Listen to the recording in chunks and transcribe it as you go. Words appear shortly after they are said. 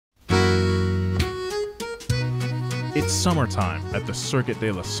It's summertime at the Circuit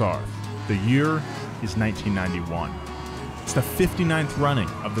de la Sarthe. The year is 1991. It's the 59th running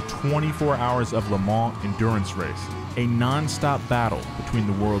of the 24 Hours of Le Mans endurance race, a non-stop battle between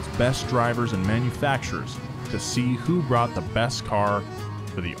the world's best drivers and manufacturers to see who brought the best car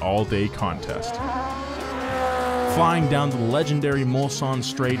for the all-day contest. Flying down the legendary Mulsanne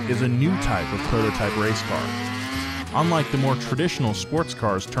Straight is a new type of prototype race car. Unlike the more traditional sports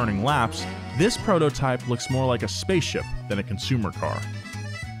cars turning laps, this prototype looks more like a spaceship than a consumer car.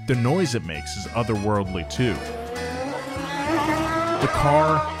 The noise it makes is otherworldly too. The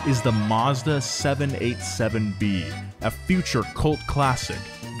car is the Mazda 787B, a future cult classic,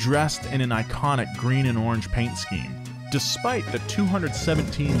 dressed in an iconic green and orange paint scheme. Despite the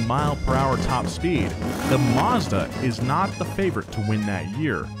 217 mile/hour top speed, the Mazda is not the favorite to win that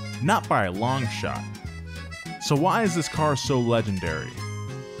year, not by a long shot. So why is this car so legendary?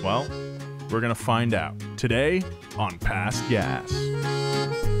 Well, we're gonna find out today on Past Gas.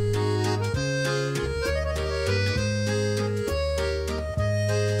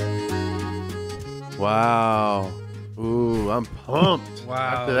 Wow. Ooh, I'm pumped. Wow.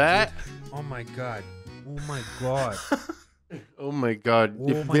 After that. Oh my god. Oh my god. Oh my god. Oh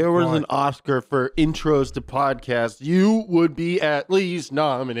If my there was God. an Oscar for intros to podcasts, you would be at least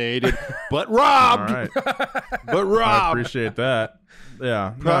nominated. But robbed. All right, But I robbed. appreciate that.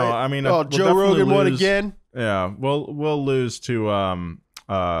 Yeah, no, Right. I mean, Oh, we'll Joe definitely Rogan won lose- again. Yeah, we'll lose to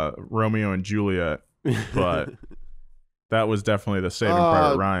Romeo and Juliet, but that was definitely the Saving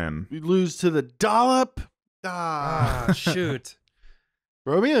Private Ryan. We lose to the dollop. Ah. Ah, shoot.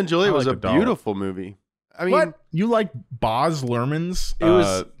 Romeo and Juliet I was like a the dollop. beautiful movie. I mean, What? You like Boz Lerman's It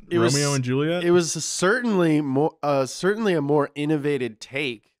was- Romeo and Juliet? it was certainly a more innovative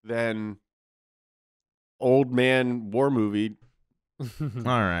take than old man war movie. All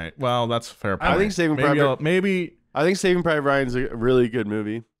right. Well, that's a fair point. I think Saving maybe Private maybe I think Saving Private Ryan's a really good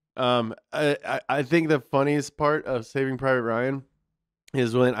movie. I think the funniest part of Saving Private Ryan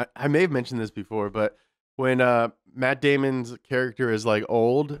is when I may have mentioned this before, but when Matt Damon's character is like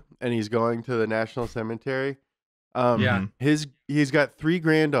old and he's going to the National Cemetery. Yeah. He's got 3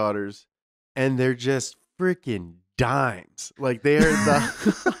 granddaughters, and they're just freaking dimes. Like they're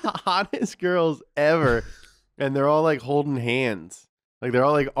the hottest girls ever, and they're all like holding hands. Like they're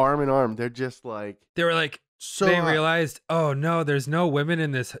all like arm in arm. They're just like They were like, so. they hot. realized, oh no, there's no women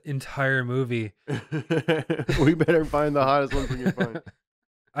in this entire movie. We better find the hottest ones we can find.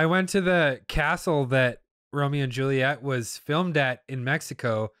 I went to the castle that Romeo and Juliet was filmed at in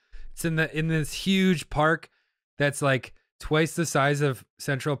Mexico. It's in this huge park that's like twice the size of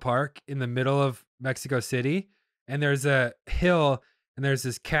Central Park in the middle of Mexico City. And there's a hill and there's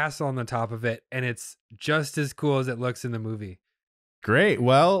this castle on the top of it, and it's just as cool as it looks in the movie. Great.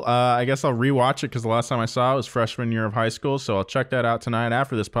 Well, I guess I'll rewatch it because the last time I saw it was freshman year of high school. So I'll check that out tonight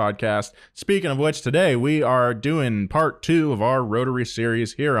after this podcast. Speaking of which, today we are doing part 2 of our Rotary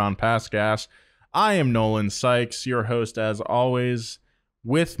series here on Past Gas. I am Nolan Sykes, your host as always,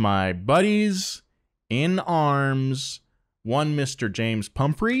 with my buddies in arms. One, Mr. James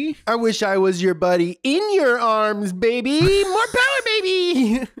Pumphrey. I wish I was your buddy in your arms, baby. More power,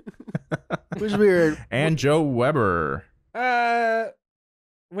 baby. Wish we were. And Joe Weber.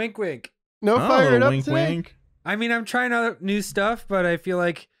 Wink, wink. No fired up wink, today. wink. I mean, I'm trying out new stuff, but I feel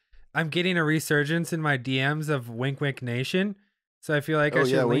like I'm getting a resurgence in my DMs of Wink Wink Nation. So I feel like I Oh,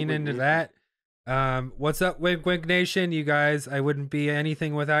 should yeah, lean Wink Wink into Nation. that. What's up, Wink Wink Nation? You guys, I wouldn't be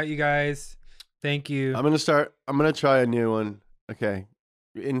anything without you guys. Thank you. I'm gonna try a new one. Okay.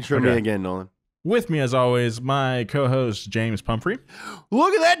 Intro me Okay. again, Nolan. With me, as always, my co-host, James Pumphrey.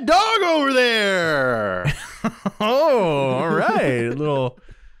 Look at that dog over there. Oh, all right. little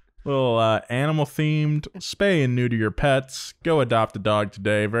animal-themed spay and neuter your pets. Go adopt a dog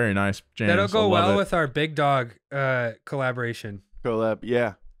today. Very nice, James. That'll I go love well it. with our big dog collaboration. Collab.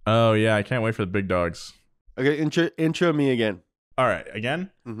 Yeah. Oh, yeah. I can't wait for the big dogs. Okay. Intro me again. All right.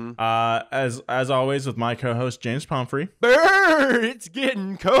 Again, Mm-hmm. as always, with my co-host, James Pumphrey. Bird, it's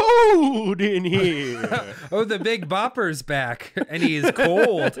getting cold in here. Oh, the big bopper's back, and he is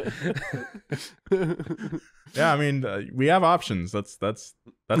cold. Yeah, I mean, we have options. That's the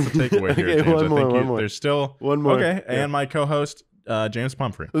takeaway here, Okay, James. one I more, think one more. there's still One more. Okay, Yeah. and my co-host, James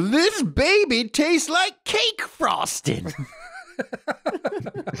Pumphrey. This baby tastes like cake frosting.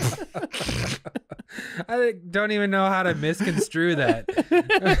 I don't even know how to misconstrue that.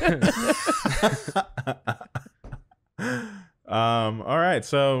 All right,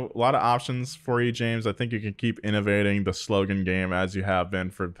 so a lot of options for you, James. I think you can keep innovating the slogan game as you have been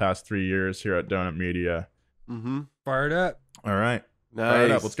for the past 3 years here at Donut Media. Mm-hmm. Fired up. All right. Nice. Fire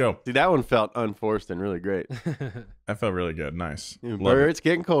it up. Let's go. See, that one felt unforced and really great. That felt really good. Nice. Burger, it's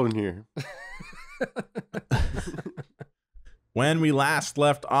getting cold in here. When we last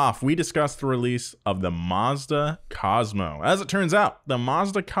left off, we discussed the release of the Mazda Cosmo. As it turns out, the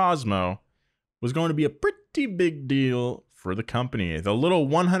Mazda Cosmo was going to be a pretty big deal for the company. The little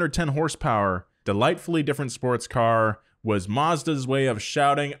 110 horsepower, delightfully different sports car was Mazda's way of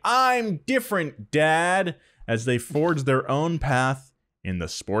shouting, "I'm different, Dad," as they forged their own path in the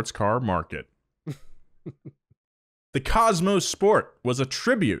sports car market. The Cosmo Sport was a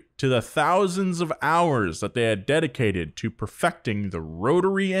tribute to the thousands of hours that they had dedicated to perfecting the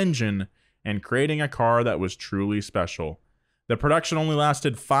rotary engine and creating a car that was truly special. The production only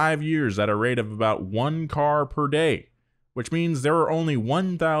lasted 5 years at a rate of about 1 car per day, which means there were only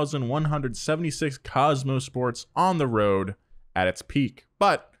 1,176 Cosmo Sports on the road at its peak.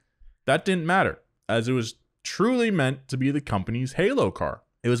 But that didn't matter, as it was truly meant to be the company's halo car.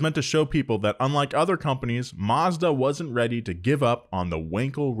 It was meant to show people that, unlike other companies, Mazda wasn't ready to give up on the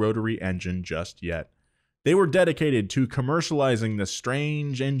Wankel Rotary Engine just yet. They were dedicated to commercializing this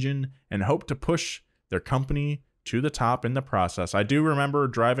strange engine and hoped to push their company to the top in the process. I do remember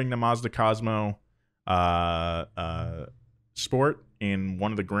driving the Mazda Cosmo Sport in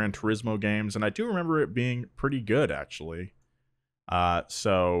one of the Gran Turismo games, and I do remember it being pretty good, actually.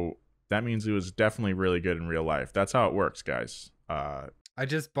 So that means it was definitely really good in real life. That's how it works, guys. I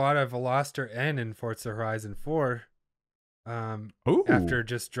just bought a Veloster N in Forza Horizon 4 Ooh. after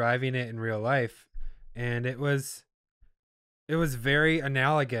just driving it in real life, and it was very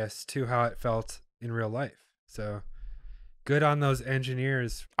analogous to how it felt in real life. So good on those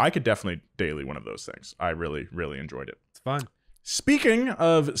engineers. I could definitely daily one of those things. I really, really enjoyed it. It's fun. Speaking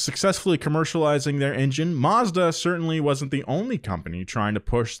of successfully commercializing their engine, Mazda certainly wasn't the only company trying to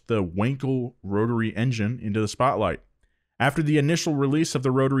push the Wankel rotary engine into the spotlight. After the initial release of the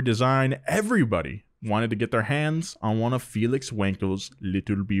rotary design, everybody wanted to get their hands on one of Felix Wankel's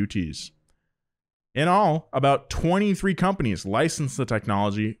little beauties. In all, about 23 companies licensed the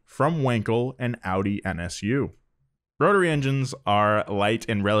technology from Wankel and Audi NSU. Rotary engines are light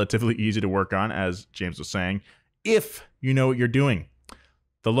and relatively easy to work on, as James was saying, if you know what you're doing.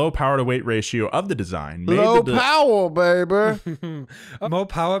 The low power to weight ratio of the design made low power, baby. Mo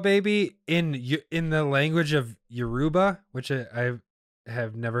Power Baby in the language of Yoruba, which I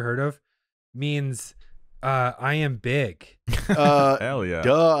have never heard of, means I am big. Hell yeah.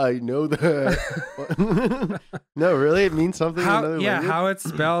 Duh, I know that. No, really? It means something in another language? How it's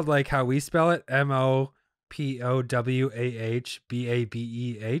spelled, like how we spell it,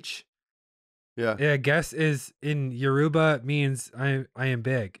 MOPOWAHBABEH. Yeah. I guess is in Yoruba means I am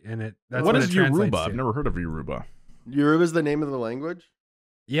big, and that's what what is it translates Yoruba? to. I've never heard of Yoruba. Yoruba is the name of the language?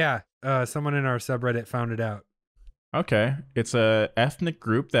 Yeah, someone in our subreddit found it out. Okay. It's a ethnic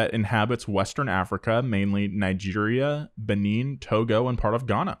group that inhabits Western Africa, mainly Nigeria, Benin, Togo, and part of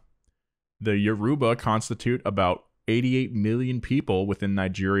Ghana. The Yoruba constitute about 88 million people within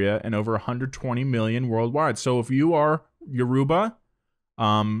Nigeria and over 120 million worldwide. So if you are Yoruba,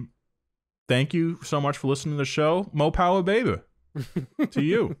 thank you so much for listening to the show. Mo Power Baby. To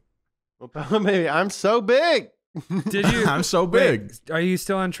you. Mo Power Baby, I'm so big. Did you? I'm so big. Wait, are you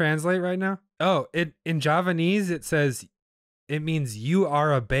still on Translate right now? Oh, in Javanese it says it means you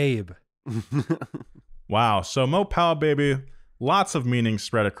are a babe. Wow. So Mo Power Baby, lots of meanings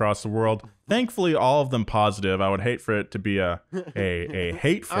spread across the world. Thankfully, all of them positive. I would hate for it to be a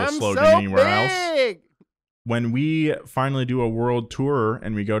hateful slogan anywhere else. When we finally do a world tour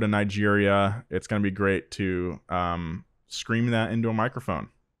and we go to Nigeria, it's going to be great to scream that into a microphone.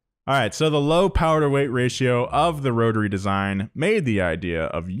 All right, so the low power to weight ratio of the rotary design made the idea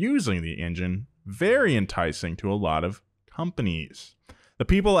of using the engine very enticing to a lot of companies. The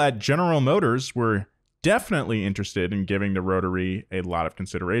people at General Motors were definitely interested in giving the rotary a lot of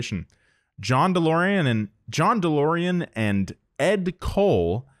consideration. John DeLorean and Ed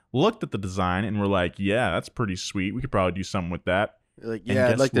Cole looked at the design and were like, yeah, that's pretty sweet. We could probably do something with that. Like, yeah,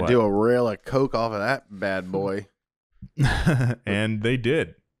 I'd like to do a rail of coke off of that bad boy. And they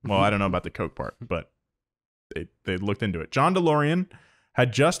did. Well, I don't know about the coke part, but they looked into it. John DeLorean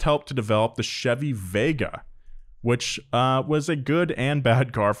had just helped to develop the Chevy Vega, which was a good and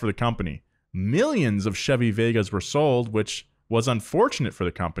bad car for the company. Millions of Chevy Vegas were sold, which was unfortunate for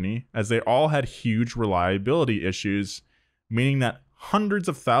the company, as they all had huge reliability issues, meaning that hundreds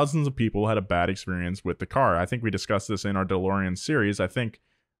of thousands of people had a bad experience with the car. I think we discussed this in our DeLorean series. I think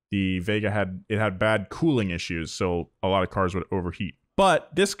the Vega had bad cooling issues, so a lot of cars would overheat.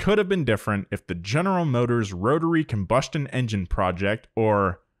 But this could have been different if the General Motors Rotary Combustion Engine Project,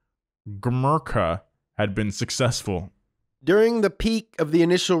 or GMRCA, had been successful. During the peak of the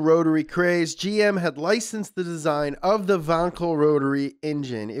initial rotary craze, GM had licensed the design of the Wankel Rotary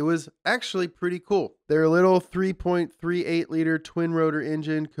Engine. It was actually pretty cool. Their little 3.38-liter twin-rotor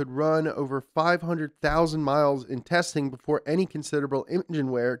engine could run over 500,000 miles in testing before any considerable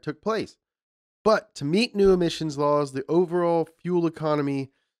engine wear took place. But to meet new emissions laws, the overall fuel economy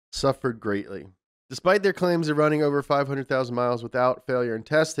suffered greatly. Despite their claims of running over 500,000 miles without failure in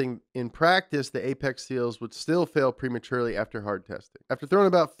testing, in practice, the Apex seals would still fail prematurely after hard testing. After throwing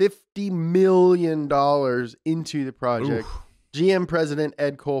about $50 million into the project, GM president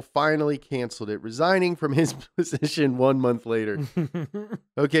Ed Cole finally canceled it, resigning from his position 1 month later.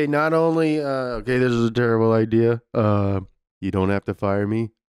 Okay, not only, this is a terrible idea. You don't have to fire me.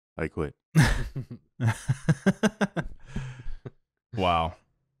 I quit. Wow.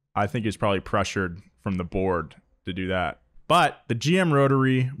 I think he's probably pressured from the board to do that. But the GM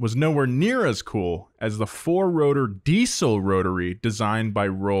Rotary was nowhere near as cool as the 4-rotor diesel rotary designed by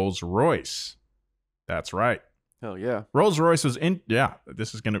Rolls-Royce. That's right. Hell yeah. Rolls-Royce was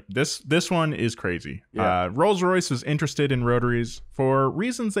this one is crazy. Yeah. Rolls-Royce was interested in rotaries for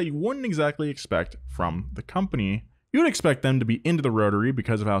reasons that you wouldn't exactly expect from the company. You would expect them to be into the rotary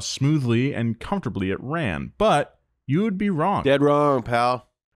because of how smoothly and comfortably it ran, but you would be wrong. Dead wrong, pal.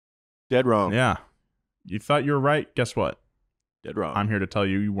 Dead wrong. Yeah. You thought you were right. Guess what? Dead wrong. I'm here to tell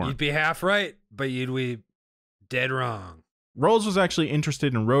you you weren't. You'd be half right, but you'd be dead wrong. Rolls was actually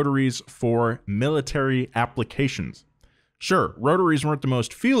interested in rotaries for military applications. Sure, rotaries weren't the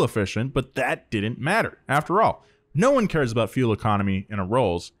most fuel efficient, but that didn't matter. After all, no one cares about fuel economy in a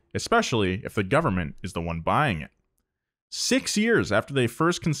Rolls, especially if the government is the one buying it. 6 years after they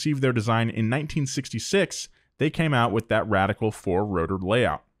first conceived their design in 1966, they came out with that radical 4-rotor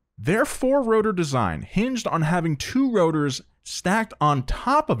layout. Their 4-rotor design hinged on having 2 rotors stacked on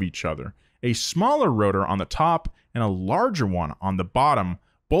top of each other, a smaller rotor on the top and a larger one on the bottom,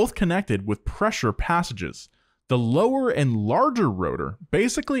 both connected with pressure passages. The lower and larger rotor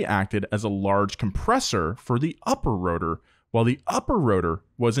basically acted as a large compressor for the upper rotor, while the upper rotor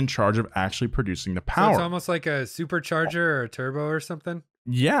was in charge of actually producing the power. So it's almost like a supercharger or a turbo or something?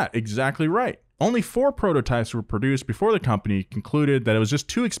 Yeah, exactly right. Only 4 prototypes were produced before the company concluded that it was just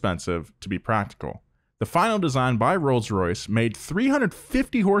too expensive to be practical. The final design by Rolls-Royce made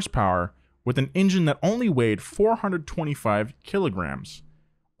 350 horsepower with an engine that only weighed 425 kilograms.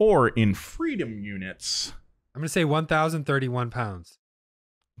 Or in freedom units... I'm going to say 1,031 pounds.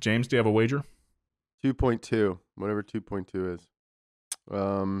 James, do you have a wager? 2.2, whatever 2.2 is.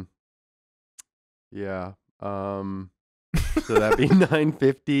 Yeah. So that'd be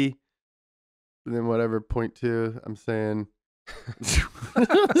 950. And then whatever 0.2, I'm saying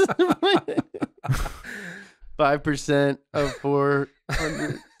 5% of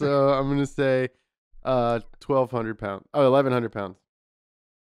 400. So I'm gonna say 1,200 pounds. Oh, 1,100 pounds.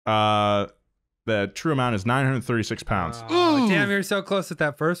 The true amount is 936 pounds. Oh, damn, you're so close with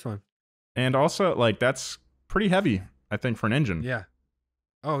that first one. And also, like, that's pretty heavy, I think, for an engine. Yeah.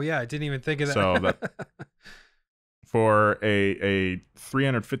 Oh, yeah, I didn't even think of that. So that for a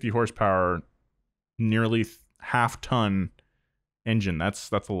 350 horsepower, nearly half-ton engine,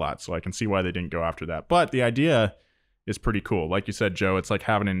 that's a lot. So I can see why they didn't go after that. But the idea is pretty cool. Like you said, Joe, it's like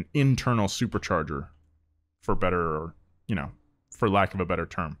having an internal supercharger, for better, or, for lack of a better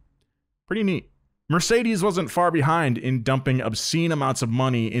term. Pretty neat. Mercedes wasn't far behind in dumping obscene amounts of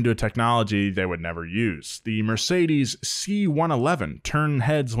money into a technology they would never use. The Mercedes C111 turned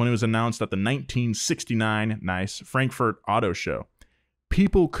heads when it was announced at the 1969 Frankfurt Auto Show.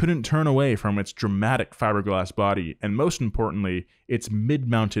 People couldn't turn away from its dramatic fiberglass body, and most importantly, its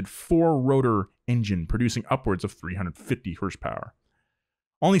mid-mounted 4-rotor engine producing upwards of 350 horsepower.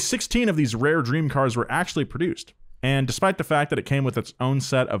 Only 16 of these rare dream cars were actually produced. And despite the fact that it came with its own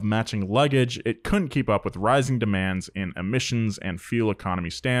set of matching luggage, it couldn't keep up with rising demands in emissions and fuel economy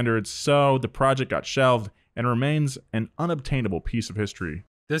standards, so the project got shelved and remains an unobtainable piece of history.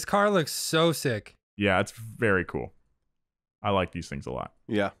 This car looks so sick. Yeah, it's very cool. I like these things a lot.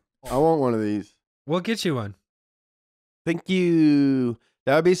 Yeah. I want one of these. We'll get you one. Thank you.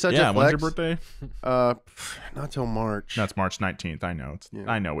 That would be such a flex. When's your birthday? Not till March. That's March 19th. I know.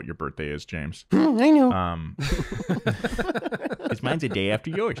 I know what your birthday is, James. I know. It's mine's a day after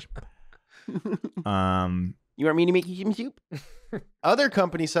yours. You want me to make you some soup? Other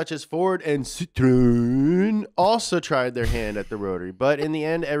companies such as Ford and Citroen also tried their hand at the rotary, but in the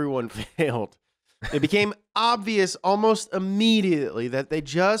end, everyone failed. It became obvious almost immediately that they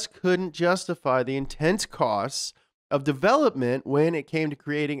just couldn't justify the intense costs of development when it came to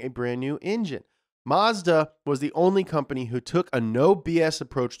creating a brand new engine. Mazda was the only company who took a no BS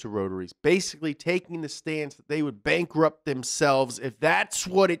approach to rotaries, basically taking the stance that they would bankrupt themselves if that's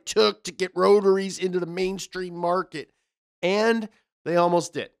what it took to get rotaries into the mainstream market. And they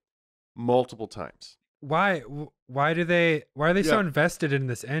almost did multiple times. Why are they so invested in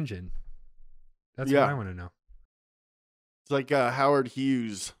this engine? That's what I want to know. It's like Howard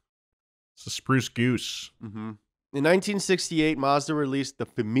Hughes. It's a spruce goose. Mm-hmm. In 1968, Mazda released the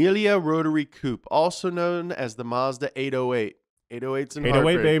Familia Rotary Coupe, also known as the Mazda 808. 808's in 808,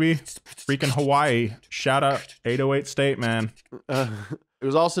 Hartford. baby. Freaking Hawaii. Shout out 808 State, man. It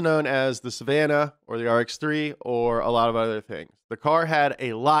was also known as the Savannah or the RX-3 or a lot of other things. The car had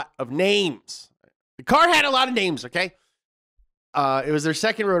a lot of names. Okay? It was their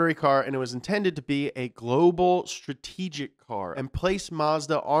second rotary car, and it was intended to be a global strategic car and place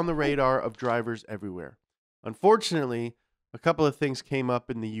Mazda on the radar of drivers everywhere. Unfortunately, a couple of things came up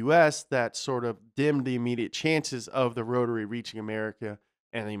in the U.S. that sort of dimmed the immediate chances of the rotary reaching America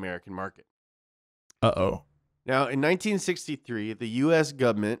and the American market. Uh-oh. Now, in 1963, the U.S.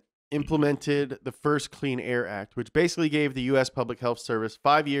 government implemented the first Clean Air Act, which basically gave the U.S. Public Health Service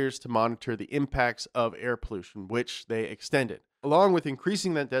 5 years to monitor the impacts of air pollution, which they extended. Along with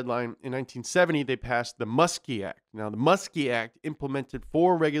increasing that deadline, in 1970, they passed the Muskie Act. Now, the Muskie Act implemented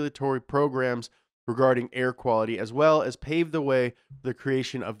 4 regulatory programs regarding air quality, as well as paved the way for the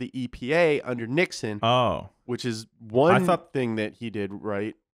creation of the EPA under Nixon, which is one thing that he did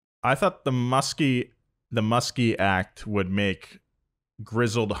right. I thought the Muskie Act would make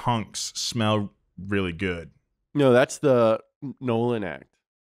grizzled hunks smell really good. No, that's the Nolan Act.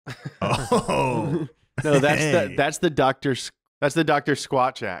 Oh. No, that's the Dr.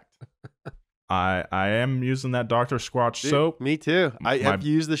 Squatch Act. I am using that Dr. Squatch soap. Me too. Have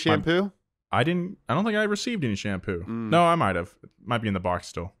you used the shampoo? I don't think I received any shampoo. No, I might have. It might be in the box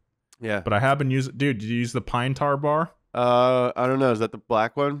still. Yeah. But I have been using. Dude, did you use the pine tar bar? I don't know. Is that the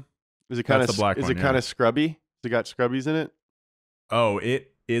black one? Is it kind of kind of scrubby? Has it got scrubbies in it? Oh,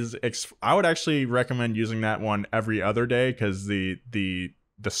 it is. I would actually recommend using that one every other day because the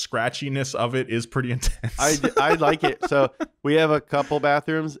scratchiness of it is pretty intense. I like it. So we have a couple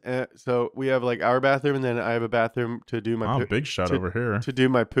bathrooms. So we have like our bathroom, and then I have a bathroom to do my big shot over here to do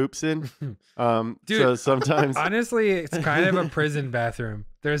my poops in. Dude, so sometimes honestly, it's kind of a prison bathroom.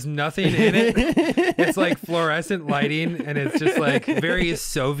 There's nothing in it. It's like fluorescent lighting, and it's just like very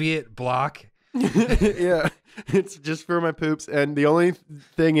Soviet block. Yeah, it's just for my poops, and the only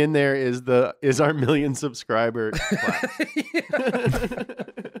thing in there is our 1 million subscriber class.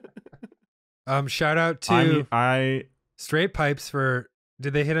 Shout out to Straight Pipes for.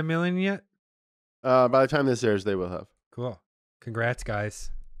 Did they hit 1 million yet? By the time this airs, they will have. Cool. Congrats, guys.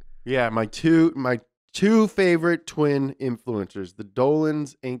 Yeah, my two favorite twin influencers. The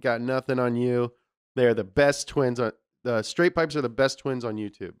Dolans ain't got nothing on you. They're the best twins. The Straight Pipes are the best twins on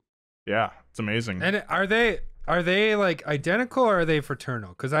YouTube. Yeah, it's amazing. And are they like identical or are they fraternal?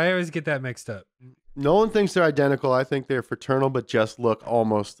 Because I always get that mixed up. Nolan thinks they're identical. I think they're fraternal, but just look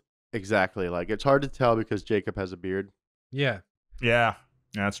almost exactly like. It's hard to tell because Jacob has a beard. Yeah. Yeah,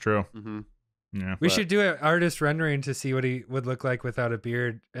 that's true. Mm-hmm. Yeah. We should do an artist rendering to see what he would look like without a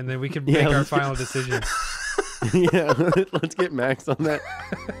beard, and then we can make our final decision. Yeah, let's get Max on that.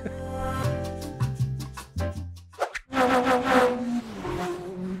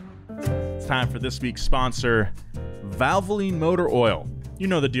 It's time for this week's sponsor, Valvoline Motor Oil. You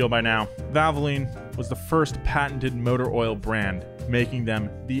know the deal by now. Valvoline was the first patented motor oil brand, making them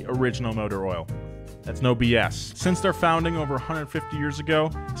the original motor oil. That's no BS. Since their founding over 150 years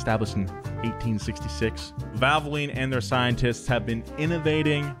ago, established in 1866, Valvoline and their scientists have been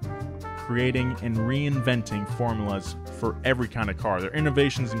innovating, creating, and reinventing formulas for every kind of car. Their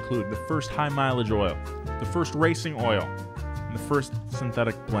innovations include the first high mileage oil, the first racing oil, and the first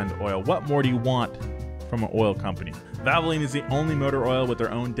synthetic blend oil. What more do you want from an oil company? Valvoline is the only motor oil with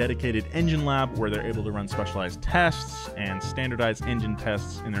their own dedicated engine lab where they're able to run specialized tests and standardized engine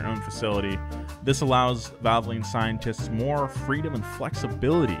tests in their own facility. This allows Valvoline scientists more freedom and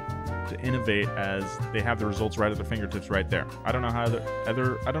flexibility to innovate as they have the results right at their fingertips right there. I don't know how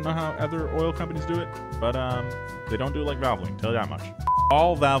other oil companies do it, but they don't do it like Valvoline, tell you that much.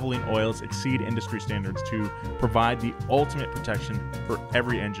 All Valvoline oils exceed industry standards to provide the ultimate protection for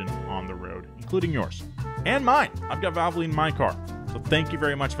every engine on the road, including yours. And mine. I've got Valvoline in my car. So thank you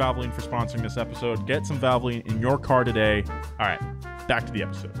very much, Valvoline, for sponsoring this episode. Get some Valvoline in your car today. All right, back to the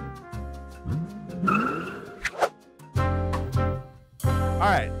episode. All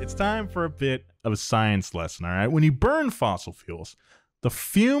right, it's time for a bit of a science lesson, all right? When you burn fossil fuels, the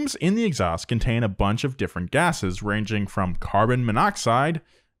fumes in the exhaust contain a bunch of different gases ranging from carbon monoxide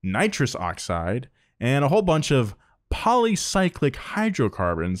nitrous oxide, and a whole bunch of polycyclic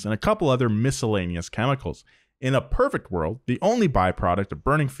hydrocarbons and a couple other miscellaneous chemicals. In a perfect world, the only byproduct of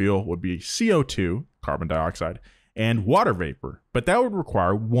burning fuel would be CO2, carbon dioxide, and water vapor, but that would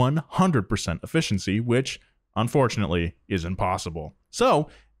require 100% efficiency, which unfortunately is impossible. So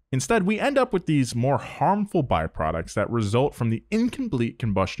instead, we end up with these more harmful byproducts that result from the incomplete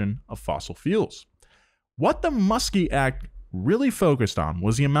combustion of fossil fuels. What the Muskie Act really focused on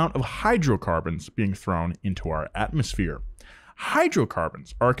was the amount of hydrocarbons being thrown into our atmosphere.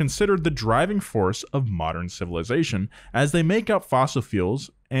 Hydrocarbons are considered the driving force of modern civilization, as they make up fossil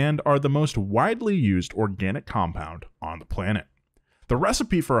fuels and are the most widely used organic compound on the planet. The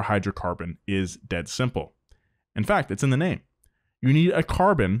recipe for a hydrocarbon is dead simple. In fact, it's in the name. You need a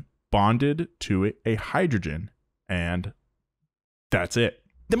carbon bonded to a hydrogen, and that's it.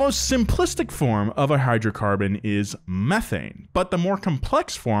 The most simplistic form of a hydrocarbon is methane, but the more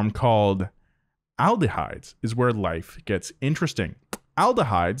complex form, called aldehydes, is where life gets interesting.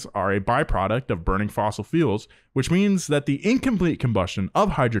 Aldehydes are a byproduct of burning fossil fuels, which means that the incomplete combustion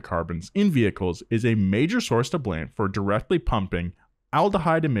of hydrocarbons in vehicles is a major source to blame for directly pumping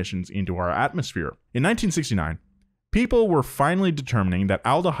aldehyde emissions into our atmosphere. In 1969, people were finally determining that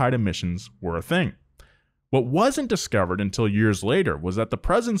aldehyde emissions were a thing. What wasn't discovered until years later was that the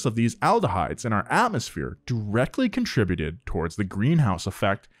presence of these aldehydes in our atmosphere directly contributed towards the greenhouse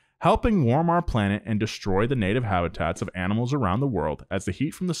effect, helping warm our planet and destroy the native habitats of animals around the world, as the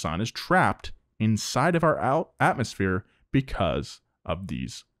heat from the sun is trapped inside of our atmosphere because of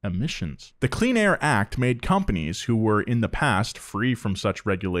these emissions. The Clean Air Act made companies who were in the past free from such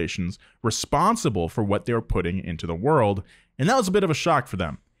regulations responsible for what they were putting into the world, and that was a bit of a shock for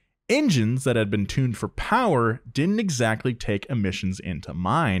them. Engines that had been tuned for power didn't exactly take emissions into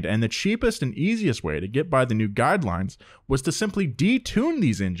mind, and the cheapest and easiest way to get by the new guidelines was to simply detune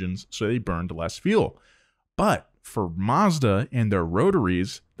these engines so they burned less fuel. But for Mazda and their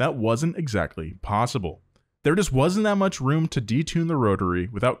rotaries, that wasn't exactly possible. There just wasn't that much room to detune the rotary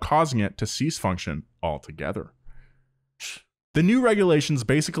without causing it to cease function altogether. The new regulations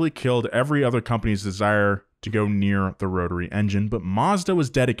basically killed every other company's desire to go near the rotary engine, but Mazda was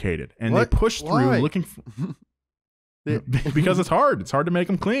dedicated, and they pushed through looking for... because it's hard. It's hard to make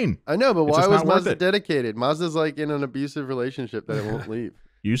them clean. I know, but why was Mazda dedicated? Mazda's like in an abusive relationship that it won't leave.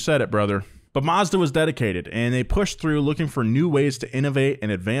 You said it, brother. But Mazda was dedicated, and they pushed through looking for new ways to innovate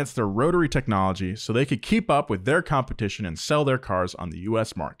and advance their rotary technology so they could keep up with their competition and sell their cars on the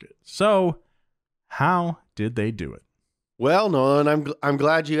US market. So, how did they do it? Well, Nolan, I'm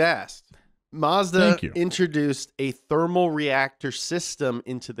glad you asked. Mazda introduced a thermal reactor system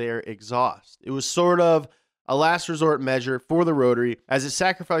into their exhaust. It was sort of a last resort measure for the rotary, as it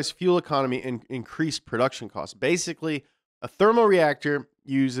sacrificed fuel economy and increased production costs. Basically, a thermal reactor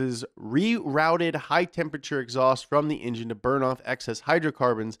uses rerouted high-temperature exhaust from the engine to burn off excess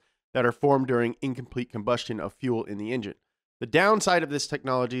hydrocarbons that are formed during incomplete combustion of fuel in the engine. The downside of this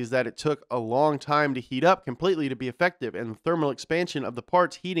technology is that it took a long time to heat up completely to be effective, and the thermal expansion of the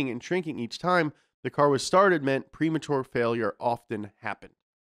parts heating and shrinking each time the car was started meant premature failure often happened.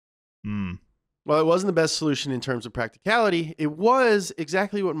 While it wasn't the best solution in terms of practicality, it was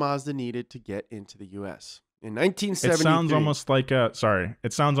exactly what Mazda needed to get into the U.S. In 1973, it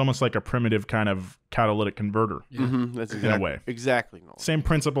sounds almost like a primitive kind of catalytic converter. Yeah. That's exactly, in a way. Exactly. Nolan. Same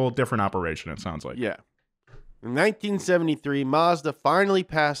principle, different operation, it sounds like. Yeah. In 1973, Mazda finally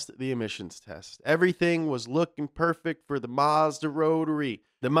passed the emissions test. Everything was looking perfect for the Mazda rotary.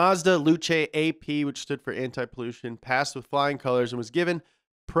 The Mazda Luce AP, which stood for anti-pollution, passed with flying colors and was given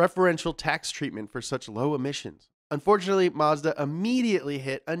preferential tax treatment for such low emissions. Unfortunately, Mazda immediately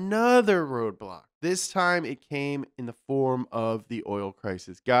hit another roadblock. This time it came in the form of the oil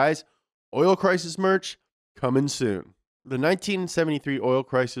crisis. Guys, oil crisis merch coming soon. The 1973 oil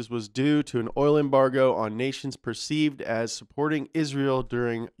crisis was due to an oil embargo on nations perceived as supporting Israel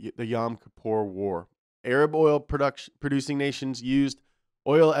during the Yom Kippur War. Arab oil producing nations used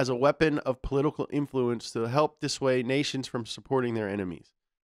oil as a weapon of political influence to help dissuade nations from supporting their enemies.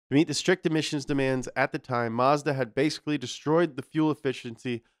 To meet the strict emissions demands at the time, Mazda had basically destroyed the fuel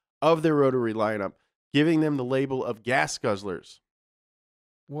efficiency of their rotary lineup, giving them the label of gas guzzlers.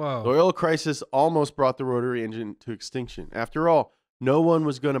 Whoa. The oil crisis almost brought the rotary engine to extinction. After all, no one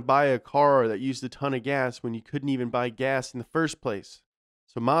was going to buy a car that used a ton of gas when you couldn't even buy gas in the first place.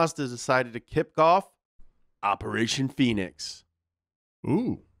 So Mazda decided to kick off Operation Phoenix.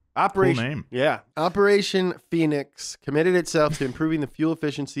 Ooh, cool name. Yeah. Operation Phoenix committed itself to improving the fuel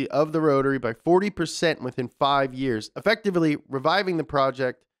efficiency of the rotary by 40% within 5 years, effectively reviving the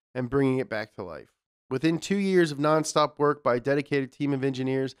project and bringing it back to life. Within 2 years of nonstop work by a dedicated team of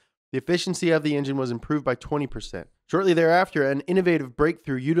engineers, the efficiency of the engine was improved by 20%. Shortly thereafter, an innovative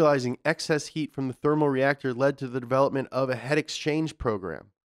breakthrough utilizing excess heat from the thermal reactor led to the development of a heat exchange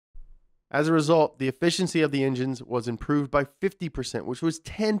program. As a result, the efficiency of the engines was improved by 50%, which was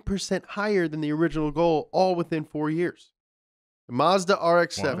 10% higher than the original goal, all within 4 years. The Mazda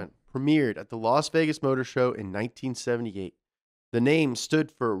RX-7 premiered at the Las Vegas Motor Show in 1978. The name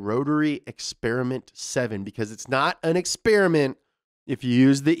stood for Rotary Experiment 7 because it's not an experiment if you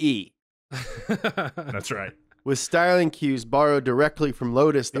use the E. That's right. With styling cues borrowed directly from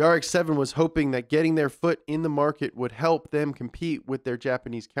Lotus, the RX-7 was hoping that getting their foot in the market would help them compete with their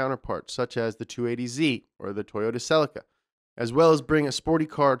Japanese counterparts, such as the 280Z or the Toyota Celica, as well as bring a sporty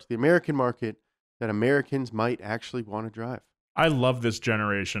car to the American market that Americans might actually want to drive. I love this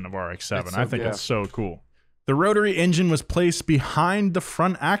generation of RX-7. I think yeah. it's so cool. The rotary engine was placed behind the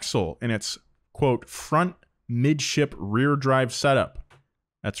front axle in its, quote, front midship rear drive setup.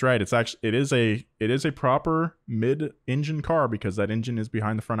 That's right. It is a proper mid-engine car because that engine is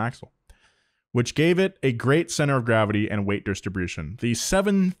behind the front axle, which gave it a great center of gravity and weight distribution. The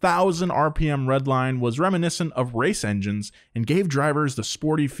 7,000 RPM redline was reminiscent of race engines and gave drivers the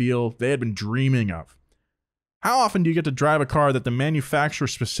sporty feel they had been dreaming of. How often do you get to drive a car that the manufacturer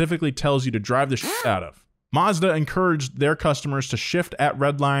specifically tells you to drive the shit out of? Mazda encouraged their customers to shift at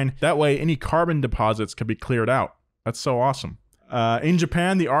redline. That way, any carbon deposits could be cleared out. That's so awesome. In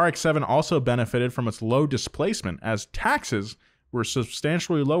Japan, the RX-7 also benefited from its low displacement, as taxes were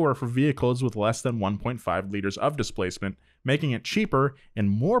substantially lower for vehicles with less than 1.5 liters of displacement, making it cheaper and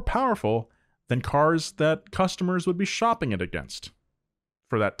more powerful than cars that customers would be shopping it against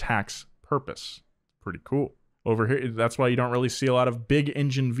for that tax purpose. Pretty cool. Over here, that's why you don't really see a lot of big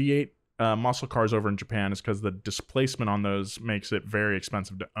engine V8 muscle cars over in Japan, is because the displacement on those makes it very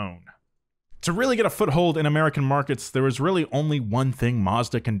expensive to own. To really get a foothold in American markets, there was really only one thing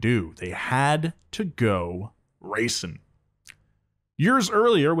Mazda can do. They had to go racing. Years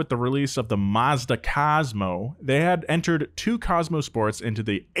earlier, with the release of the Mazda Cosmo, they had entered 2 Cosmo Sports into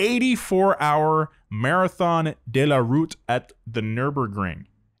the 84-hour Marathon de la Route at the Nürburgring.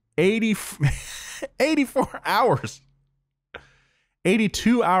 84 hours.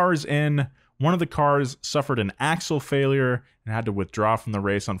 82 hours in, one of the cars suffered an axle failure and had to withdraw from the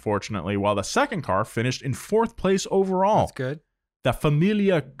race, unfortunately, while the second car finished in 4th place overall. That's good. The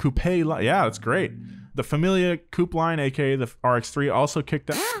Familia Coupe line, yeah, that's great. The Familia Coupe line, aka the RX-3, also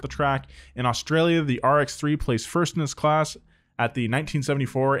kicked out the track. In Australia, the RX-3 placed first in its class at the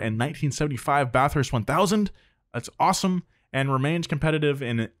 1974 and 1975 Bathurst 1000. That's awesome, and remained competitive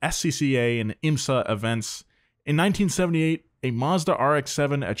in SCCA and IMSA events. In 1978, a Mazda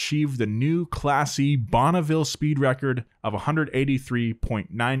RX-7 achieved the new Class E Bonneville speed record of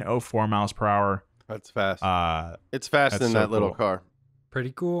 183.904 miles per hour. That's fast. It's faster than that little car.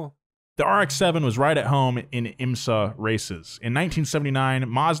 Pretty cool. The RX-7 was right at home in IMSA races. In 1979,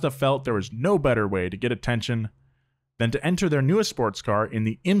 Mazda felt there was no better way to get attention than to enter their newest sports car in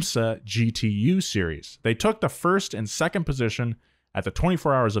the IMSA GTU series. They took the first and second position at the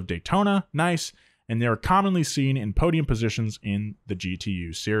 24 Hours of Daytona, nice, and they are commonly seen in podium positions in the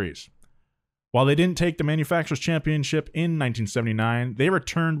GTU series. While they didn't take the Manufacturers' Championship in 1979, they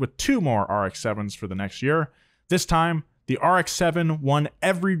returned with 2 more RX-7s for the next year. This time, the RX-7 won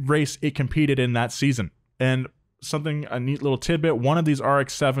every race it competed in that season. And a neat little tidbit, one of these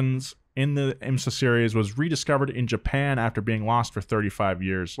RX-7s in the IMSA series was rediscovered in Japan after being lost for 35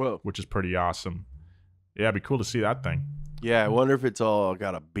 years, which is pretty awesome. Yeah, it'd be cool to see that thing. Yeah, I wonder if it's all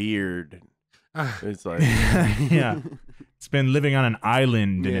got a beard. It's like, yeah, it's been living on an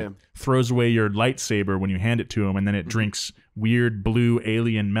island and it throws away your lightsaber when you hand it to him, and then it drinks weird blue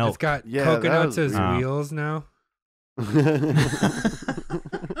alien milk. It's got coconuts as wheels now.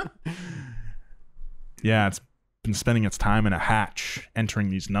 Yeah, it's been spending its time in a hatch, entering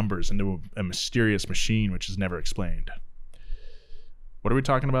these numbers into a mysterious machine which is never explained. What are we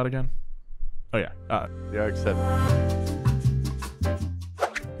talking about again? Oh yeah, the RX-7.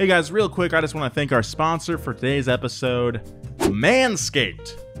 Hey guys, real quick, I just want to thank our sponsor for today's episode,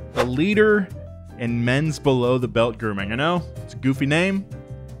 Manscaped, the leader in men's below-the-belt grooming. I know, it's a goofy name,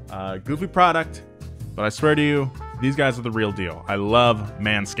 goofy product, but I swear to you, these guys are the real deal. I love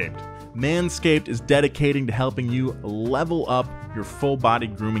Manscaped. Manscaped is dedicating to helping you level up your full-body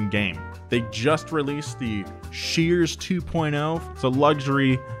grooming game. They just released the Shears 2.0. It's a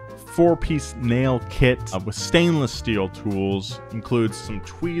luxury 4-piece nail kit with stainless steel tools. Includes some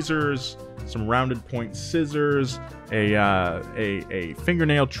tweezers, some rounded point scissors, a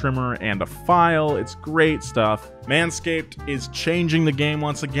fingernail trimmer, and a file. It's great stuff. Manscaped is changing the game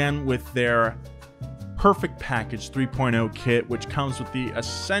once again with their Perfect Package 3.0 kit, which comes with the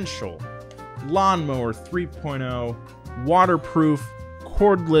essential Lawnmower 3.0, waterproof,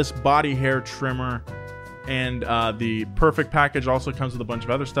 cordless body hair trimmer, and the Perfect Package also comes with a bunch of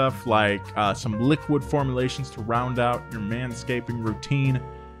other stuff like some liquid formulations to round out your manscaping routine.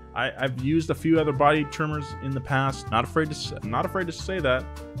 I've used a few other body trimmers in the past. Not afraid to say that.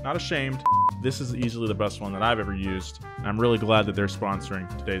 Not ashamed. This is easily the best one that I've ever used. And I'm really glad that they're sponsoring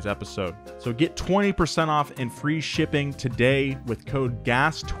today's episode. So get 20% off and free shipping today with code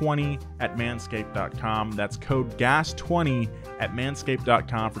GAS20 at manscaped.com. That's code GAS20 at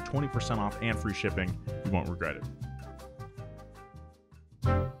manscaped.com for 20% off and free shipping. You won't regret it.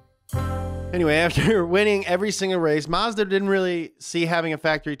 Anyway, after winning every single race, Mazda didn't really see having a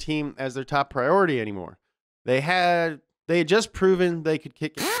factory team as their top priority anymore. They had just proven they could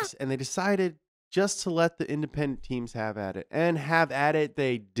kick ass, and they decided just to let the independent teams have at it. And have at it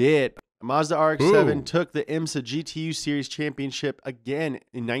they did. Mazda RX-7 took the IMSA GTU Series Championship again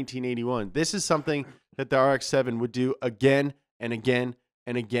in 1981. This is something that the RX-7 would do again and again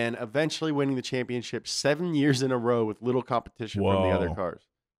and again, eventually winning the championship 7 years in a row with little competition from the other cars.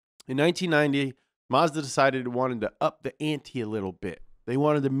 In 1990, Mazda decided it wanted to up the ante a little bit. They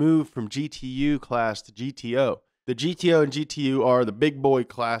wanted to move from GTU class to GTO. The GTO and GTU are the big boy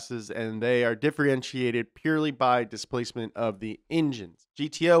classes, and they are differentiated purely by displacement of the engines.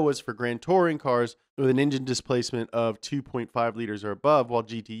 GTO was for Grand Touring cars with an engine displacement of 2.5 liters or above, while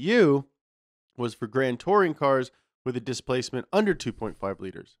GTU was for Grand Touring cars with a displacement under 2.5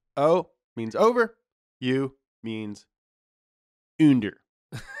 liters. O means over, U means under.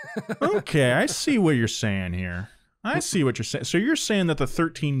 Okay, I see what you're saying here. I see what you're saying. So you're saying that the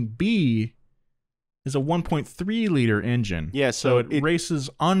 13B is a 1.3 liter engine. Yeah, so it races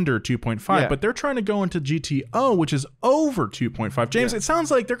under 2.5, but they're trying to go into GTO, which is over 2.5. James, it sounds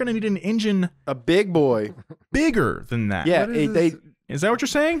like they're going to need an engine, a big boy, bigger than that. Yeah, is that what you're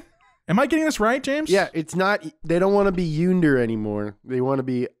saying? Am I getting this right, James? Yeah, it's not. They don't want to be under anymore. They want to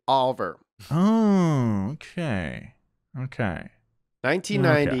be over. Oh, okay.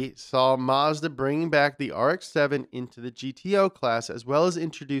 1990 saw Mazda bringing back the RX-7 into the GTO class, as well as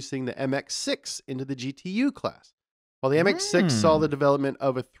introducing the MX-6 into the GTU class. While the MX-6 saw the development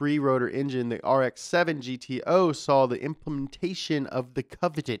of a 3-rotor engine, the RX-7 GTO saw the implementation of the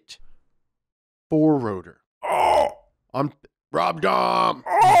coveted 4-rotor. On Rob Dom.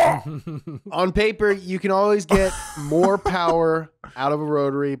 On paper, you can always get more power out of a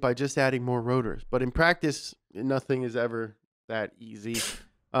rotary by just adding more rotors, but in practice, nothing is ever that easy.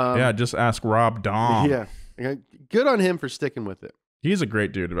 Just ask Rob Dom. Yeah, good on him for sticking with it. He's a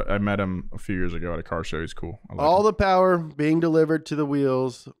great dude. I met him a few years ago at a car show. He's cool. All the power being delivered to the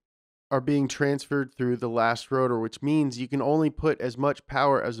wheels are being transferred through the last rotor, which means you can only put as much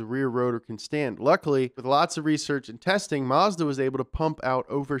power as the rear rotor can stand. Luckily, with lots of research and testing, Mazda was able to pump out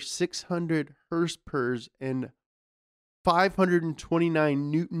over 600 horsepower and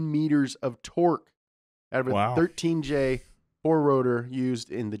 529 Newton meters of torque out of a 13J 4-rotor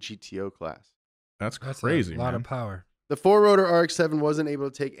used in the GTO class. That's crazy, a lot of power. The 4-rotor RX-7 wasn't able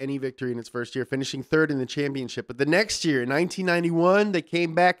to take any victory in its first year, finishing 3rd in the championship. But the next year, in 1991, they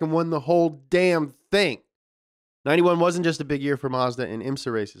came back and won the whole damn thing. 91 wasn't just a big year for Mazda in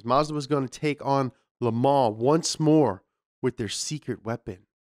IMSA races. Mazda was going to take on Le Mans once more with their secret weapon,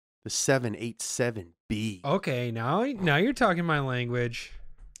 the 787B. Okay, now you're talking my language.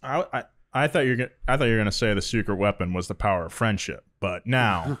 I thought you were gonna say the secret weapon was the power of friendship, but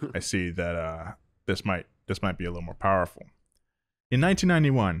now I see that this might be a little more powerful. In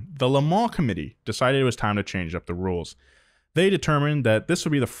 1991, the Le Mans Committee decided it was time to change up the rules. They determined that this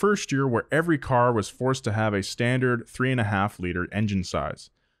would be the first year where every car was forced to have a standard 3.5-liter engine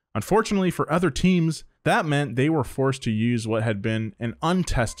size. Unfortunately for other teams, that meant they were forced to use what had been an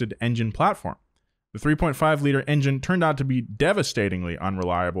untested engine platform. The 3.5-liter engine turned out to be devastatingly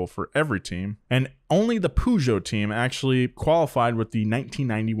unreliable for every team, and only the Peugeot team actually qualified with the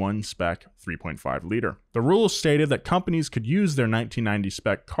 1991 spec 3.5-liter. The rules stated that companies could use their 1990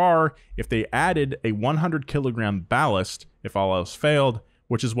 spec car if they added a 100-kilogram ballast if all else failed,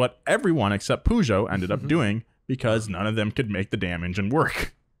 which is what everyone except Peugeot ended up doing because none of them could make the damn engine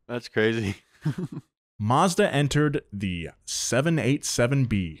work. That's crazy. Mazda entered the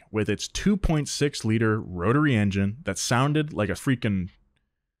 787B with its 2.6-liter rotary engine that sounded like a freaking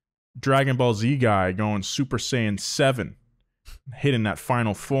Dragon Ball Z guy going Super Saiyan 7, hitting that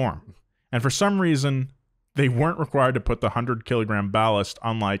final form. And for some reason, they weren't required to put the 100-kilogram ballast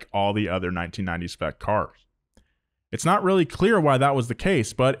unlike all the other 1990 spec cars. It's not really clear why that was the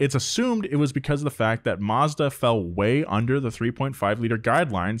case, but it's assumed it was because of the fact that Mazda fell way under the 3.5 liter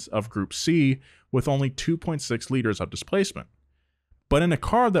guidelines of Group C with only 2.6 liters of displacement. But in a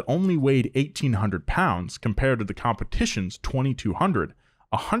car that only weighed 1,800 pounds compared to the competition's 2,200,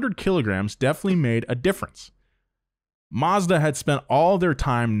 100 kilograms definitely made a difference. Mazda had spent all their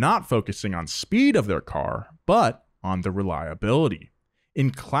time not focusing on speed of their car, but on the reliability.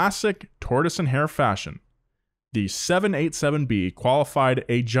 In classic tortoise and hare fashion, the 787B qualified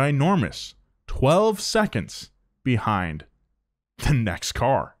a ginormous 12 seconds behind the next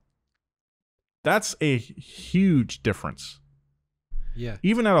car. That's a huge difference. Yeah.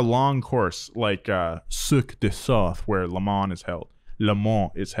 Even at a long course like Cirque du Soleil, where Le Mans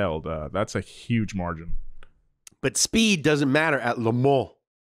is held, that's a huge margin. But speed doesn't matter at Le Mans.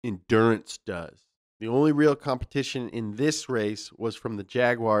 Endurance does. The only real competition in this race was from the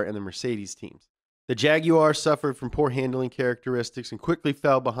Jaguar and the Mercedes teams. The Jaguar suffered from poor handling characteristics and quickly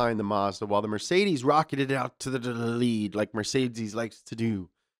fell behind the Mazda, while the Mercedes rocketed out to the lead like Mercedes likes to do.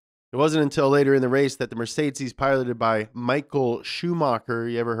 It wasn't until later in the race that the Mercedes, piloted by Michael Schumacher,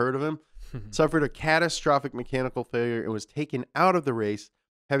 you ever heard of him, suffered a catastrophic mechanical failure and was taken out of the race,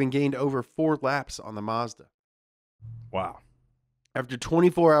 having gained over 4 laps on the Mazda. Wow. After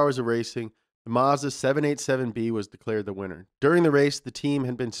 24 hours of racing, the Mazda 787B was declared the winner. During the race, the team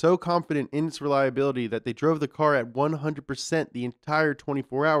had been so confident in its reliability that they drove the car at 100% the entire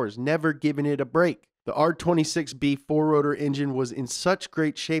 24 hours, never giving it a break. The R26B four-rotor engine was in such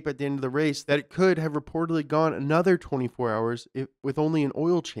great shape at the end of the race that it could have reportedly gone another 24 hours with only an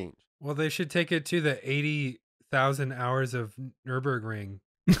oil change. Well, they should take it to the 80,000 hours of Nürburgring.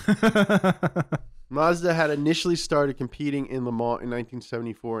 Mazda had initially started competing in Le Mans in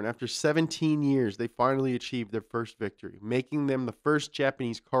 1974, and after 17 years, they finally achieved their first victory, making them the first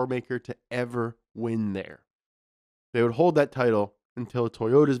Japanese car maker to ever win there. They would hold that title until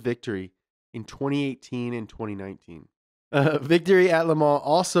Toyota's victory in 2018 and 2019. Victory at Le Mans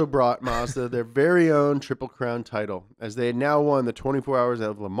also brought Mazda their very own Triple Crown title, as they had now won the 24 hours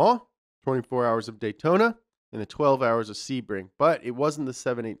of Le Mans, 24 hours of Daytona, and the 12 hours of Sebring. But it wasn't the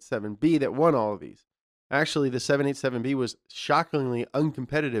 787B that won all of these. Actually, the 787B was shockingly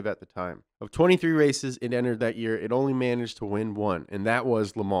uncompetitive at the time. Of 23 races it entered that year, it only managed to win 1, and that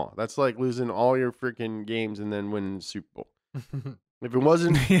was Le Mans. That's like losing all your freaking games and then winning the Super Bowl. If it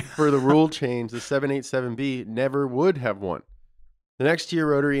wasn't for the rule change, the 787B never would have won. The next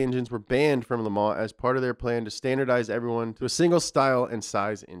year, rotary engines were banned from Le Mans as part of their plan to standardize everyone to a single style and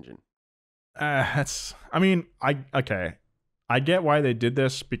size engine. I get why they did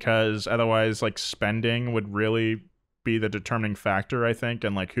this, because otherwise, like, spending would really be the determining factor, I think,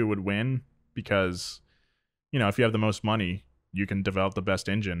 and like who would win. Because, you know, if you have the most money, you can develop the best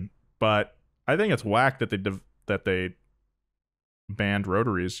engine. But I think it's whack that they banned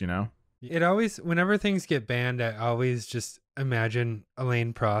rotaries. You know, It always, whenever things get banned, I always just imagine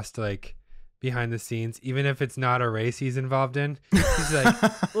Alain Prost like behind the scenes, even if it's not a race he's involved in. He's like,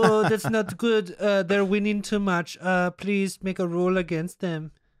 "Oh, that's not good. They're winning too much. Please make a rule against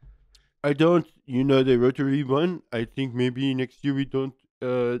them." I don't, the rotary one. I think maybe next year we don't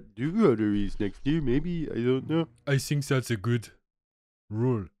do rotaries next year. Maybe, I don't know. I think that's a good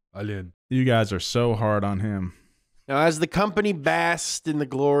rule, Alain. you guys are so hard on him. Now, as the company basked in the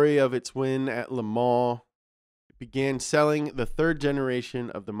glory of its win at Le Mans, it began selling the third generation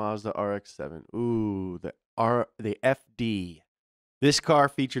of the Mazda RX-7. Ooh, the FD. This car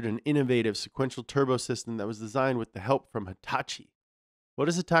featured an innovative sequential turbo system that was designed with the help from Hitachi. What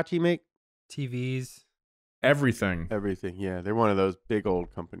does Hitachi make? TVs. Everything. Everything, yeah. They're one of those big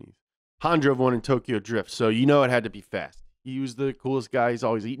old companies. Han drove one in Tokyo Drift, so you know it had to be fast. He was the coolest guy. He's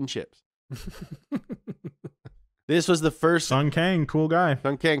always eating chips. This was the first... Sung Kang, cool guy.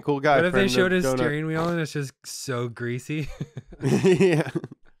 Sung Kang, cool guy. What if they friend showed of his Donut. steering wheel and it's just so greasy? Yeah.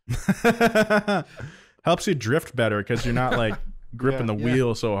 Helps you drift better because you're not like gripping the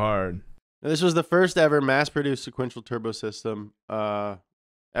wheel so hard. This was the first ever mass-produced sequential turbo system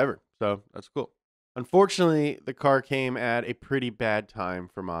ever, so that's cool. Unfortunately, the car came at a pretty bad time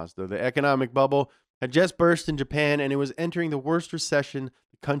for Mazda. The economic bubble had just burst in Japan, and it was entering the worst recession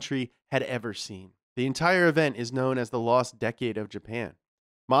the country had ever seen. The entire event is known as the lost decade of Japan.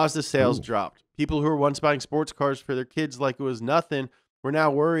 Mazda sales dropped. People who were once buying sports cars for their kids like it was nothing were now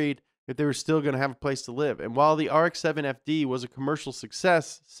worried if they were still going to have a place to live. And while the RX-7 FD was a commercial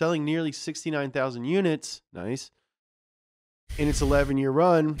success, selling nearly 69,000 units, nice, in its 11-year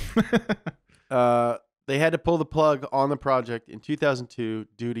run, they had to pull the plug on the project in 2002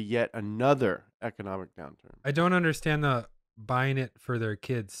 due to yet another economic downturn. I don't understand the buying it for their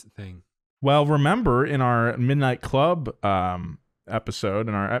kids thing. Well, remember in our Midnight Club episode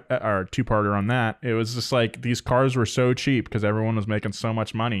and our two-parter on that, it was just like these cars were so cheap because everyone was making so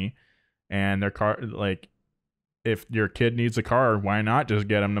much money, and their car, like, if your kid needs a car, why not just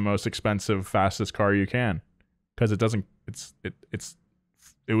get them the most expensive, fastest car you can? Because it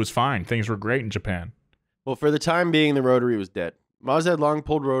was fine. Things were great in Japan. Well, for the time being, the Rotary was dead. Mazda had long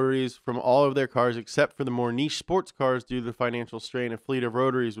pulled rotaries from all of their cars except for the more niche sports cars due to the financial strain a fleet of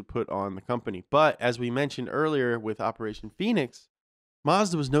rotaries would put on the company. But as we mentioned earlier with Operation Phoenix,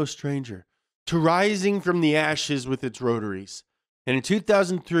 Mazda was no stranger to rising from the ashes with its rotaries. And in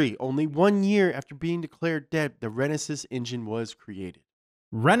 2003, only 1 year after being declared dead, the Renesis engine was created.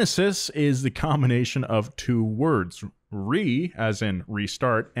 Renesis is the combination of two words, re as in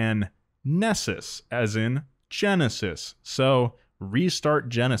restart and nesis as in Genesis. So restart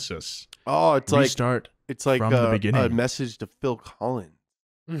Genesis. Oh, it's restart like from the beginning. A message to Phil Collins.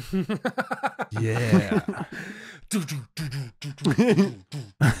 Yeah.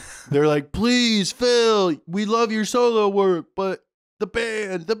 They're like, please, Phil, we love your solo work, but the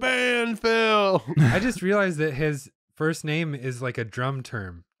band, Phil. I just realized that his first name is like a drum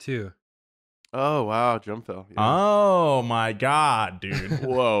term too. Oh wow, drum Phil. Yeah. Oh my God, dude.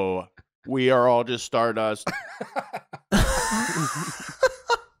 Whoa. We are all just stardust.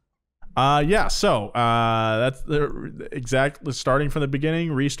 So that's the exact starting from the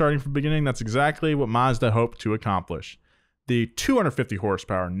beginning, restarting from the beginning. That's exactly what Mazda hoped to accomplish. The 250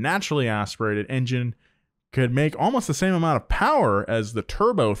 horsepower naturally aspirated engine could make almost the same amount of power as the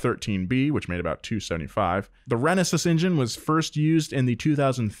Turbo 13B, which made about 275. The Renesis engine was first used in the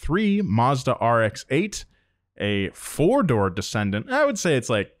 2003 Mazda RX-8, a 4-door descendant. I would say it's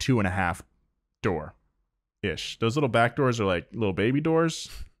like 2.5 door-ish. Those little back doors are like little baby doors.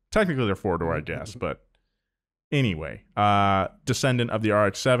 Technically, they're 4-door, I guess. But anyway, descendant of the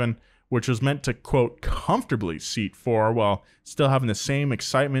RX-7, which was meant to, quote, comfortably seat 4 while still having the same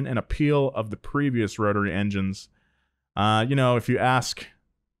excitement and appeal of the previous rotary engines. If you ask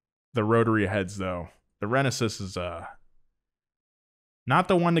the rotary heads, though, the Renesis is not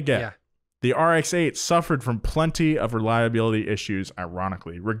the one to get. Yeah. The RX-8 suffered from plenty of reliability issues,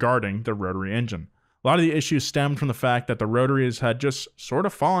 ironically, regarding the rotary engine. A lot of the issues stemmed from the fact that the rotaries had just sort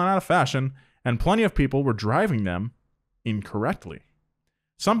of fallen out of fashion, and plenty of people were driving them incorrectly.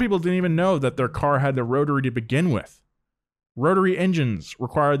 Some people didn't even know that their car had the rotary to begin with. Rotary engines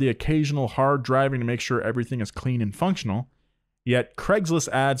require the occasional hard driving to make sure everything is clean and functional, yet Craigslist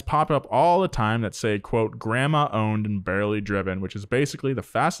ads pop up all the time that say, quote, grandma owned and barely driven, which is basically the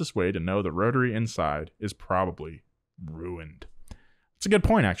fastest way to know the rotary inside is probably ruined. It's a good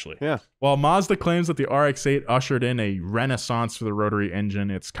point, actually. Yeah. While Mazda claims that the RX-8 ushered in a renaissance for the rotary engine,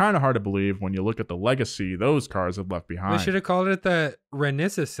 it's kind of hard to believe when you look at the legacy those cars have left behind. They should have called it the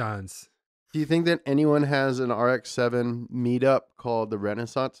Renaissance. Do you think that anyone has an RX-7 meetup called the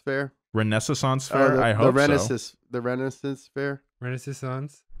Renaissance Fair? Renaissance Fair? I hope so. The Renaissance Fair?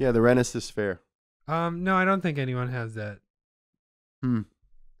 Renaissance? Yeah, the Renaissance Fair. No, I don't think anyone has that.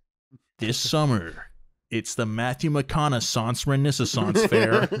 This summer, it's the Matthew McConaughey Renaissance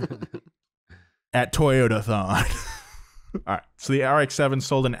Fair at Toyotathon. All right. So the RX-7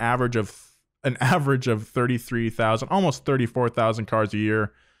 sold an average of 33,000, almost 34,000 cars a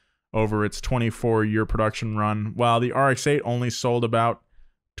year over its 24-year production run, while the RX-8 only sold about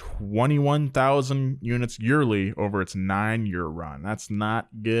 21,000 units yearly over its 9-year run. That's not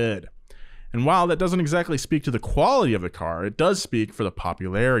good. And while that doesn't exactly speak to the quality of the car, it does speak for the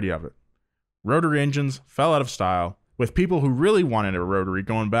popularity of it. Rotary engines fell out of style, with people who really wanted a rotary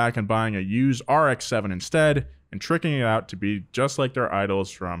going back and buying a used RX-7 instead and tricking it out to be just like their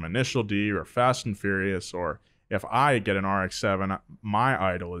idols from Initial D or Fast and Furious, or if I get an RX-7, my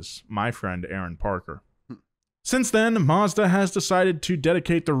idol is my friend Aaron Parker. Since then, Mazda has decided to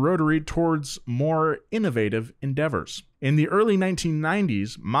dedicate the rotary towards more innovative endeavors. In the early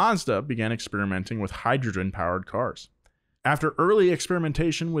 1990s, Mazda began experimenting with hydrogen-powered cars. After early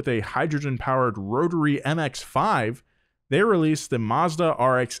experimentation with a hydrogen-powered rotary MX-5, they released the Mazda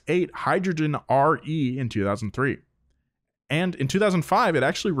RX-8 Hydrogen RE in 2003. And in 2005, it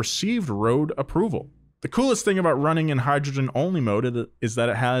actually received road approval. The coolest thing about running in hydrogen-only mode is that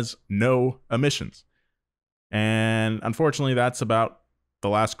it has no emissions. And unfortunately, that's about the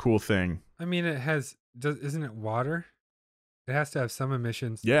last cool thing. I mean, isn't it water? It has to have some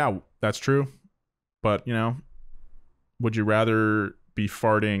emissions. Yeah, that's true. But, would you rather be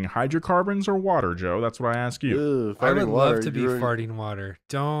farting hydrocarbons or water, Joe? That's what I ask you. Ew, I would water, love to be farting water.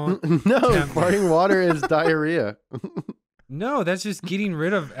 Don't. No, farting water is diarrhea. No, that's just getting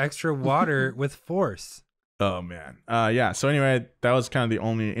rid of extra water with force. Oh man. Yeah. So anyway, that was kind of the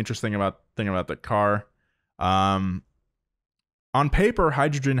only interesting thing about the car. On paper,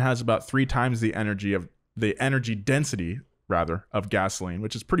 hydrogen has about 3 times the energy density rather of gasoline,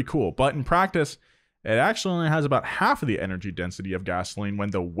 which is pretty cool. But in practice, it actually only has about half of the energy density of gasoline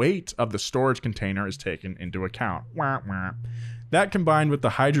when the weight of the storage container is taken into account. Wah, wah. That combined with the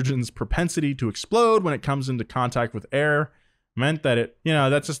hydrogen's propensity to explode when it comes into contact with air meant that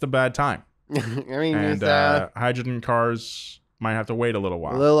that's just a bad time. I mean, And it's hydrogen cars might have to wait a little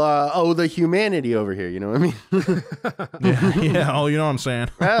while. a little, the humanity over here. You know what I mean? yeah. Oh, you know what I'm saying.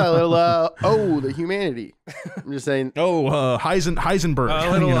 Yeah, a little, the humanity. I'm just saying. Oh, Heisenberg. A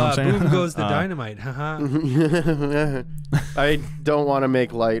little you know what I'm saying? boom goes the dynamite. I don't want to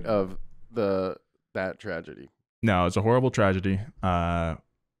make light of that tragedy. No, it's a horrible tragedy.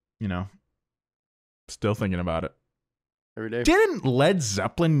 Still thinking about it. Every day. Didn't Led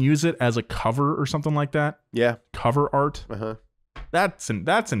Zeppelin use it as a cover or something like that? Yeah. Cover art? Uh-huh. That's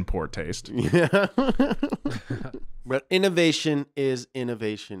in poor taste. Yeah. But innovation is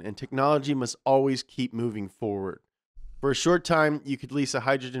innovation, and technology must always keep moving forward. For a short time, you could lease a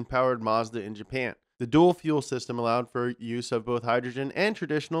hydrogen-powered Mazda in Japan. The dual fuel system allowed for use of both hydrogen and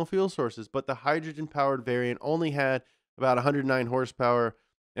traditional fuel sources, but the hydrogen-powered variant only had about 109 horsepower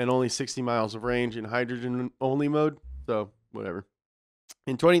and only 60 miles of range in hydrogen-only mode. So, whatever.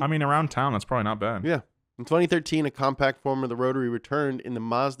 Around town, that's probably not bad. Yeah. In 2013, a compact form of the Rotary returned in the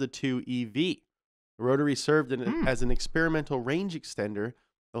Mazda 2 EV. The Rotary served as an experimental range extender,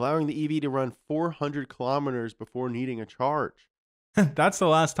 allowing the EV to run 400 kilometers before needing a charge. That's the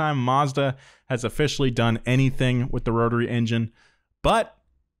last time Mazda has officially done anything with the rotary engine, but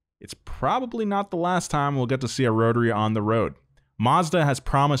it's probably not the last time we'll get to see a rotary on the road. Mazda has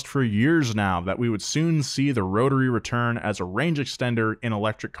promised for years now that we would soon see the rotary return as a range extender in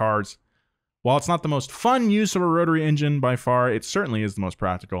electric cars. While it's not the most fun use of a rotary engine by far, it certainly is the most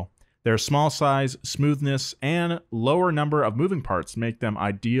practical. Their small size, smoothness, and lower number of moving parts make them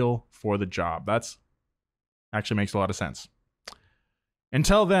ideal for the job. That's actually makes a lot of sense.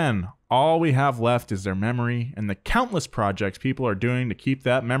 Until then, all we have left is their memory and the countless projects people are doing to keep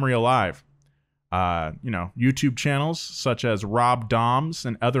that memory alive. YouTube channels such as Rob Doms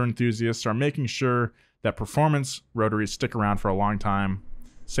and other enthusiasts are making sure that performance rotaries stick around for a long time.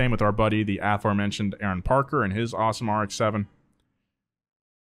 Same with our buddy, the aforementioned Aaron Parker and his awesome RX-7.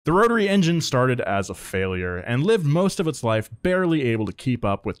 The rotary engine started as a failure and lived most of its life barely able to keep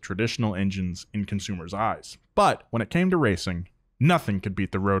up with traditional engines in consumers' eyes. But when it came to racing, nothing could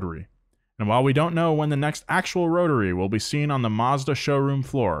beat the rotary. And while we don't know when the next actual rotary will be seen on the Mazda showroom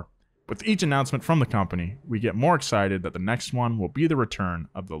floor, with each announcement from the company, we get more excited that the next one will be the return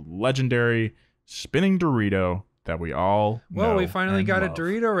of the legendary spinning Dorito that we all know. Whoa, we finally got love. a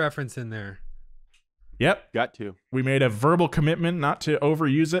Dorito reference in there. Yep. Got to. We made a verbal commitment not to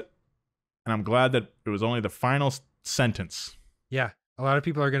overuse it, and I'm glad that it was only the final sentence. Yeah, a lot of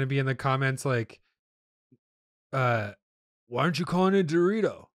people are going to be in the comments like, why aren't you calling it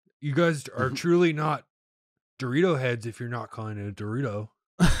Dorito? You guys are truly not Dorito heads if you're not calling it a Dorito.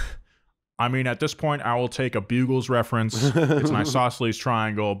 I mean, at this point, I will take a Bugles reference. It's an isosceles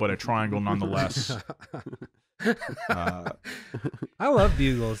triangle, but a triangle nonetheless. I love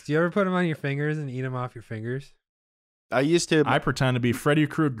Bugles. Do you ever put them on your fingers and eat them off your fingers? I used to. I pretend to be Freddy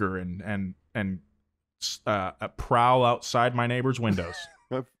Krueger and prowl outside my neighbor's windows.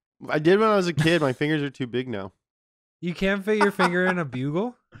 I did when I was a kid. My fingers are too big now. You can't fit your finger in a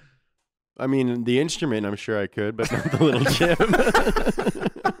bugle? I mean, the instrument, I'm sure I could, but not the little chip.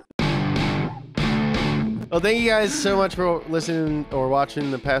 Well, thank you guys so much for listening or watching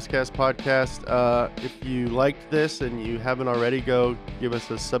the Pastcast podcast. If you liked this and you haven't already, go give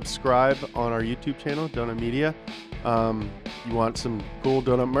us a subscribe on our YouTube channel, Donut Media. You want some cool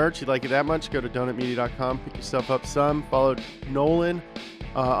donut merch, you like it that much, go to donutmedia.com, pick yourself up some. Follow Nolan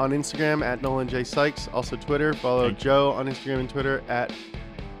on Instagram at Nolan J. Sykes. Also Twitter. Follow Joe on Instagram and Twitter at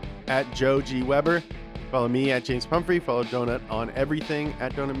Joe G. Weber. Follow me at James Pumphrey. Follow Donut on everything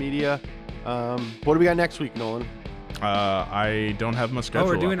at Donut Media. What do we got next week, Nolan? I don't have my schedule.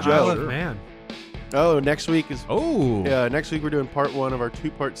 Oh, we're doing up. Isle of Man. Oh, next week is... Oh. Yeah, next week we're doing part 1 of our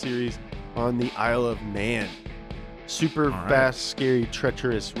 2-part series on the Isle of Man. Super fast, scary,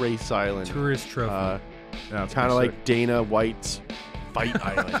 treacherous race island. Tourist trophy. Kind of like Dana White's Fight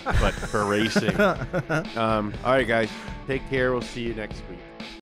Island, but for racing. All right, guys. Take care. We'll see you next week.